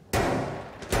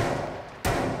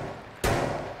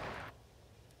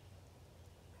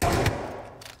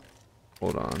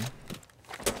 Hold on.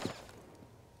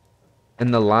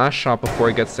 In the last shot before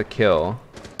he gets the kill,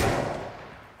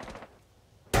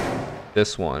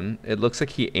 this one, it looks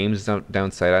like he aims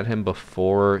down sight at him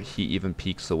before he even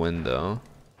peeks the window.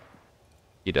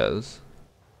 He does.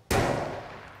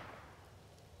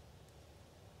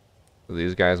 So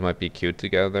these guys might be cute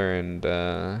together and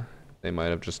they might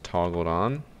have just toggled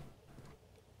on.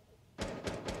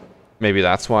 Maybe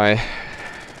that's why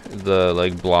the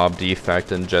like blob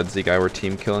defect and Jedzy guy were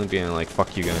team killing, being like,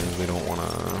 fuck you guys, we don't want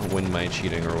to win by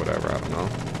cheating or whatever. I don't know.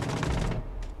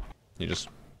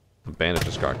 The bandit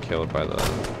just got killed by the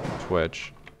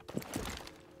Twitch.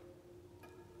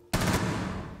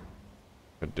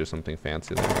 Could do something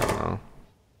fancy there, I don't know.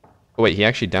 Oh wait, he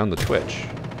actually downed the Twitch.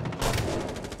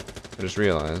 I just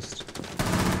realized.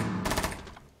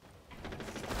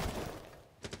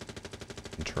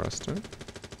 Interesting.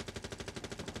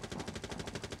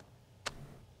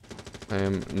 I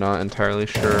am not entirely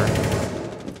sure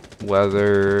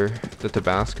whether the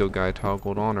Tabasco guy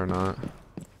toggled on or not.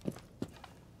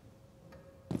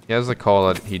 He has the call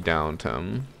that he downed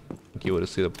him. I think you would have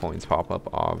seen the points pop up,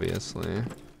 obviously.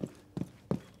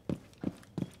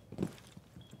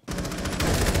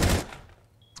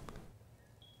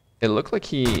 It looked like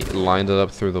he lined it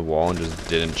up through the wall and just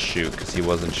didn't shoot because he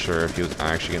wasn't sure if he was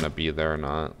actually going to be there or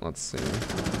not. Let's see.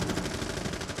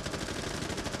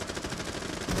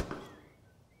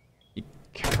 He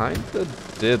kind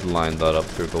of did line that up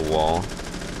through the wall.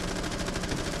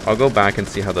 I'll go back and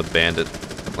see how the bandit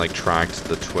like tracked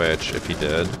the twitch if he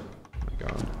did. Oh my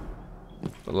god.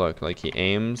 But look, like he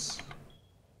aims.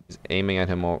 He's aiming at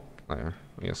him all there.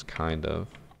 I guess kind of.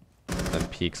 Then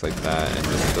peeks like that and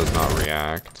just does not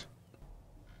react.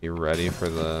 Be ready for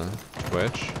the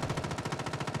twitch.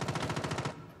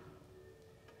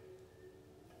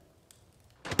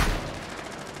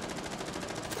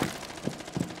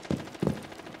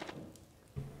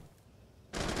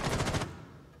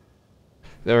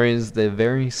 There is the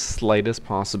very slightest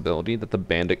possibility that the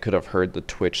bandit could have heard the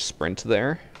twitch sprint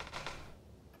there.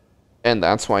 And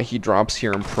that's why he drops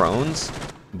here in prones.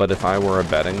 But if I were a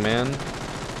betting man,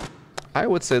 I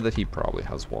would say that he probably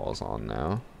has walls on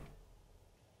now.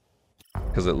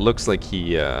 Because it looks like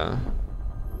he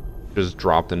just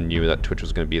dropped and knew that Twitch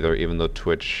was going to be there, even though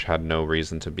Twitch had no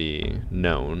reason to be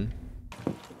known.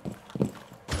 I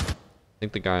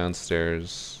think the guy on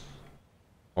stairs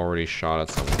already shot at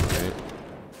someone, right?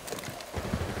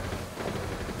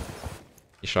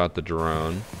 He shot the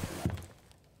drone.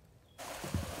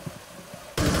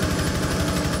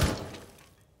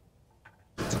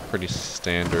 It's a pretty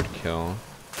standard kill.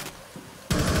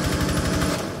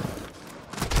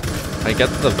 I get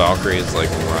that the Valkyrie is like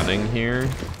running here.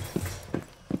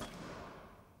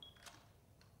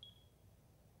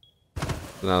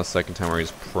 So now the second time where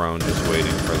he's prone, just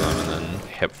waiting for them, and then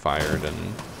hip fired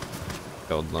and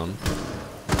killed them.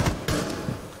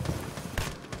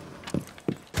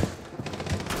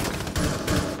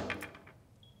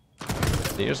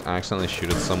 Did he just accidentally shoot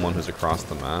at someone who's across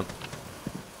the map?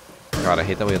 God, I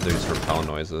hate that we have these repel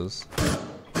noises.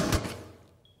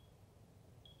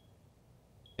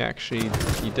 Actually,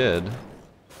 he did.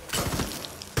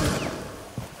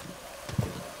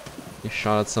 He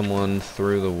shot at someone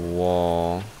through the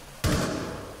wall.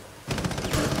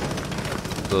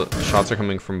 The shots are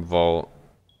coming from Vault,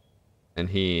 and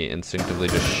he instinctively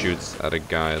just shoots at a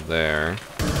guy there.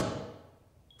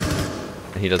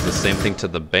 And he does the same thing to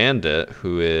the bandit,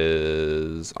 who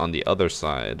is on the other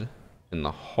side, in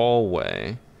the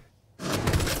hallway.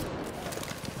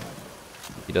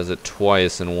 He does it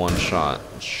twice in one shot.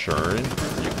 Sure,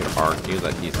 you could argue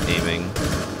that he's aiming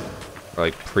for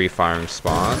like pre-firing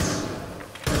spots,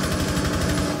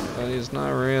 but he's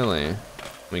not really.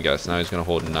 Let me guess, now he's gonna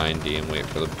hold 90 and wait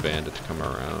for the bandit to come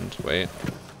around. Wait.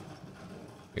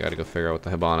 We gotta go figure out what the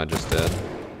Hibana just did.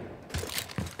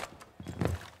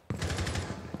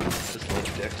 Just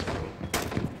love dicks, bro.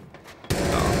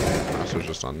 Oh, this was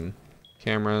just on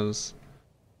cameras.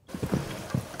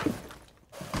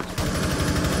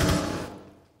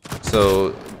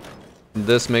 So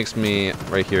this makes me,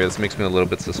 right here, this makes me a little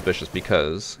bit suspicious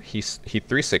because he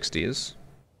 360s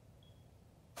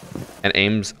and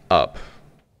aims up.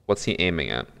 What's he aiming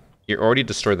at? He already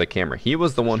destroyed the camera. He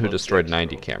was the one who destroyed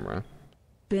 90 camera.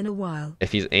 Been a while.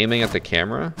 If he's aiming at the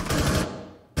camera,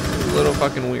 it's a little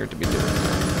fucking weird to be doing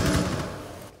that.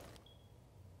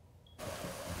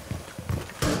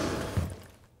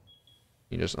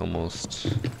 He just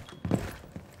almost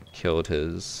killed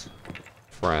his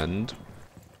friend.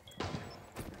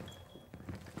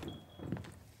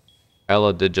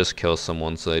 Ella did just kill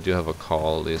someone, so they do have a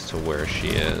call at least to where she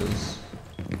is.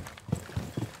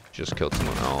 Just killed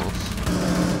someone else.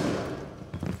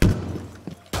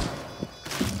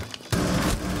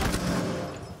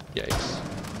 Yikes.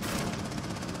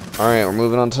 Alright, we're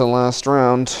moving on to the last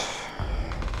round.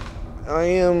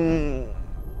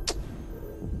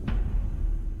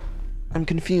 I'm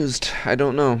confused. I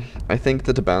don't know. I think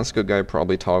the Tabasco guy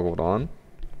probably toggled on.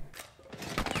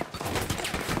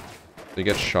 He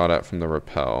gets shot at from the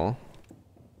rappel.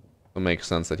 It makes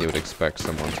sense that he would expect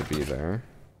someone to be there.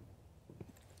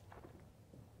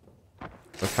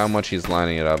 With how much he's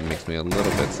lining it up makes me a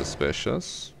little bit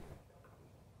suspicious.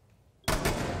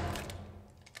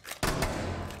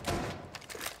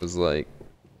 It's like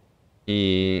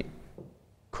he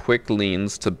quick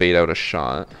leans to bait out a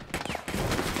shot.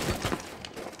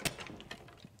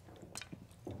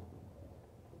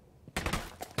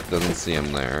 Doesn't see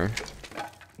him there,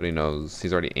 but he knows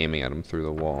he's already aiming at him through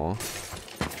the wall.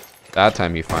 That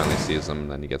time he finally sees him,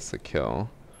 and then he gets the kill.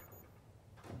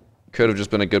 Could have just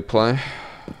been a good play.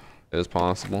 It is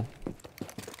possible.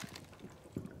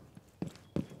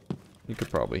 You could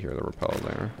probably hear the rappel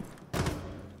there.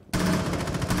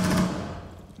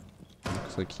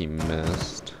 Looks like he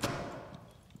missed.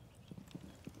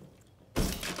 He's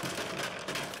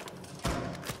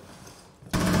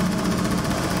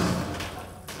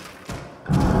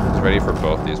ready for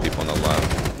both these people on the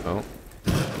left. Oh,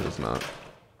 it is not.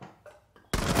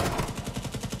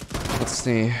 Let's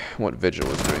see what Vigil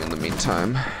was doing in the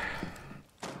meantime.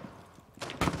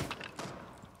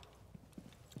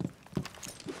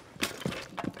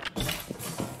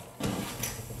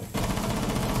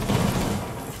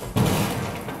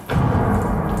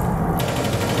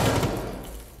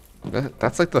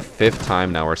 That's like the 5th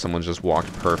time now where someone's just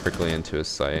walked perfectly into his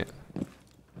sight.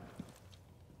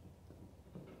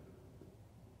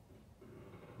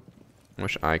 I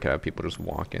wish I could have people just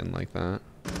walk in like that.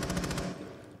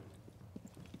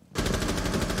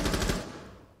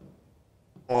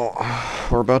 Well,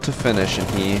 we're about to finish, and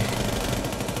he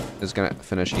is gonna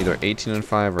finish either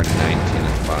 18-5 or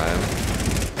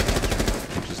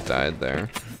 19-5. He just died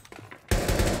there.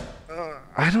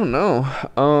 I don't know.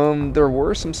 There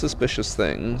were some suspicious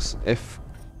things. If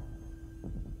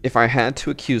I had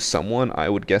to accuse someone, I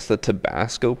would guess that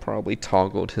Tabasco probably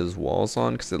toggled his walls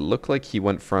on, because it looked like he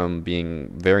went from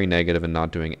being very negative and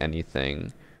not doing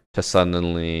anything to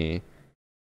suddenly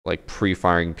like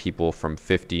pre-firing people from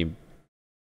 50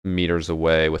 meters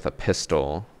away with a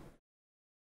pistol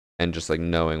and just like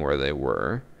knowing where they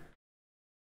were.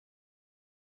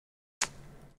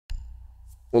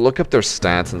 We'll look up their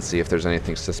stats and see if there's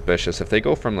anything suspicious. If they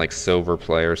go from like silver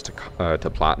players to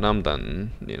platinum,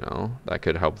 then, you know, that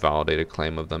could help validate a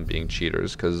claim of them being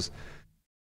cheaters, because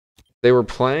they were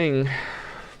playing,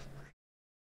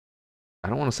 I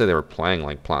don't want to say they were playing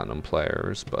like platinum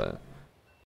players, but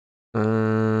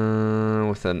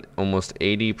with an almost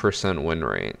 80% win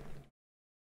rate.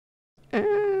 I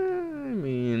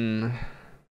mean,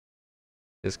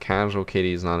 his casual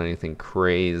KD is not anything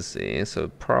crazy, so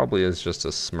it probably is just a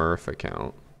Smurf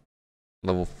account.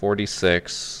 Level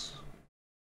 46,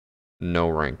 no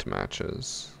ranked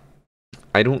matches.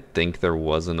 I don't think there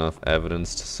was enough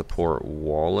evidence to support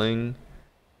walling.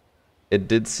 It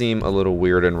did seem a little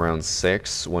weird in round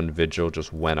 6 when Vigil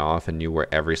just went off and knew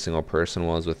where every single person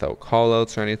was without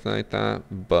callouts or anything like that,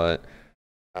 but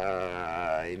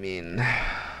I mean,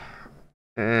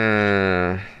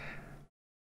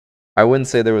 I wouldn't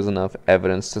say there was enough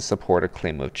evidence to support a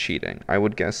claim of cheating. I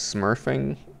would guess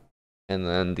smurfing, and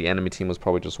then the enemy team was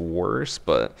probably just worse,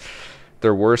 but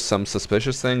there were some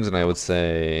suspicious things, and I would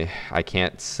say, I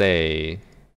can't say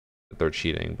that they're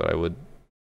cheating, but I would,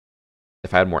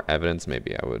 if I had more evidence,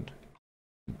 maybe I would.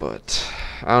 But,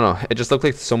 I don't know, it just looked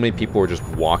like so many people were just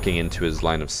walking into his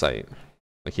line of sight.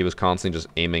 Like, he was constantly just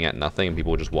aiming at nothing, and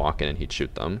people would just walk in and he'd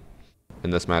shoot them. In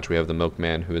this match, we have the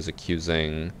Milkman, who is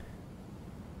accusing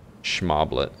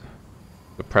Schmoblet.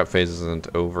 The prep phase isn't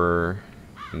over,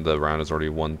 and the round is already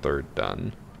 1/3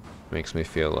 done. Makes me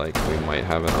feel like we might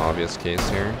have an obvious case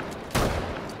here.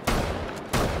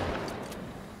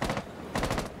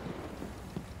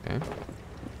 Okay.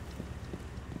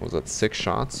 Was that 6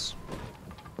 shots?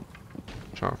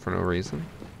 Shot for no reason.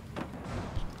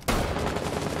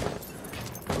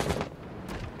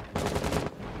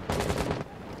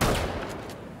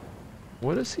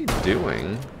 What is he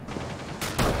doing?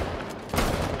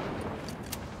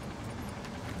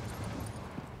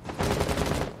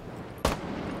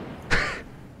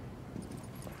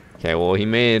 Okay, well, he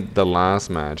made the last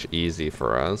match easy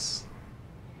for us.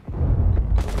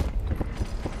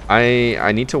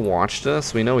 I need to watch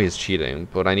this. We know he's cheating,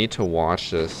 but I need to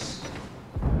watch this.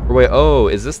 Or wait, oh,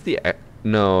 is this the...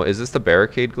 No, is this the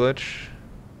barricade glitch?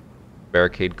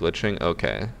 Barricade glitching?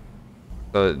 Okay.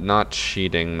 So not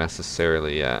cheating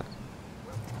necessarily yet.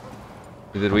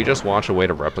 Did we just watch a way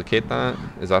to replicate that?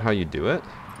 Is that how you do it?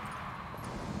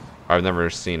 I've never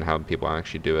seen how people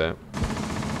actually do it.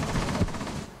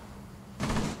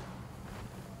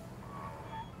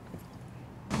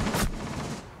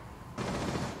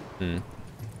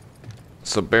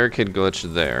 So barricade glitch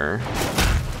there.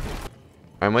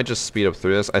 I might just speed up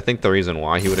through this. I think the reason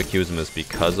why he would accuse him is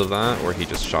because of that, where he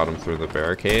just shot him through the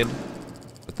barricade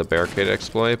with the barricade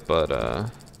exploit, but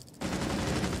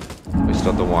we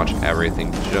still have to watch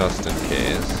everything just in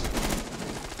case.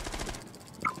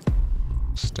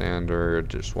 Standard,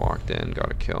 just walked in,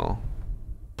 got a kill.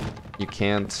 You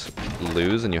can't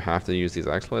lose and you have to use these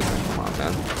exploits? Come on,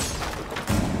 man.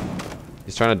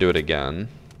 He's trying to do it again.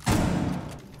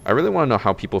 I really want to know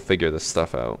how people figure this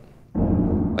stuff out.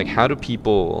 Like, how do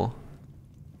people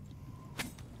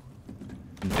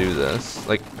do this?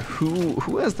 Like, who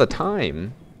has the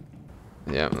time?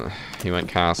 Yeah, he went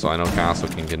castle. I know castle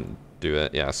can do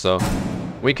it. Yeah, so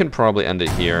we can probably end it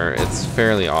here. It's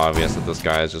fairly obvious that this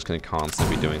guy is just going to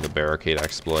constantly be doing the barricade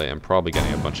exploit and probably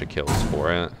getting a bunch of kills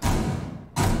for it.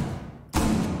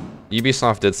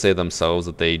 Ubisoft did say themselves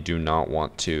that they do not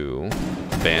want to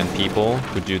ban people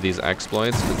who do these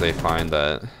exploits because they find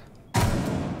that,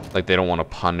 like, they don't want to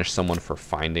punish someone for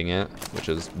finding it, which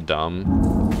is dumb.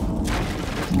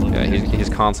 Yeah, he's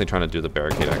constantly trying to do the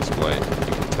barricade exploit,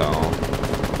 you can tell.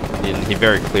 He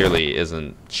very clearly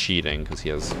isn't cheating because he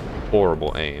has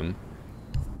horrible aim.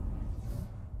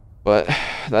 But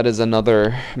that is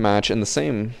another match in the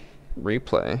same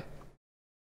replay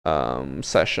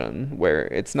session where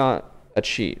it's not a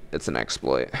cheat, it's an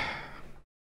exploit.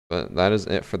 But that is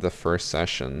it for the first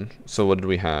session. So what did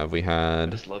we have? We I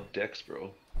had just love dicks,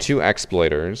 bro. 2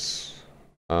 exploiters,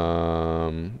 2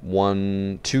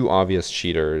 obvious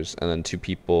cheaters, and then 2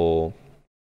 people.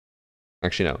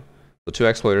 Actually, no. So 2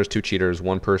 exploiters, 2 cheaters,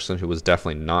 1 person who was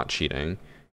definitely not cheating,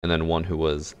 and then 1 who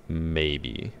was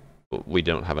maybe. But we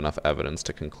don't have enough evidence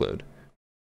to conclude.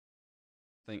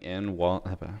 In while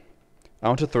I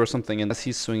want to throw something in. As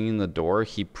he's swinging the door,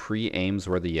 he pre-aims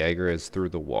where the Jaeger is through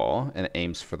the wall and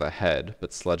aims for the head,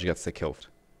 but Sledge gets the kill.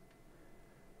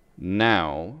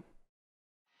 Now,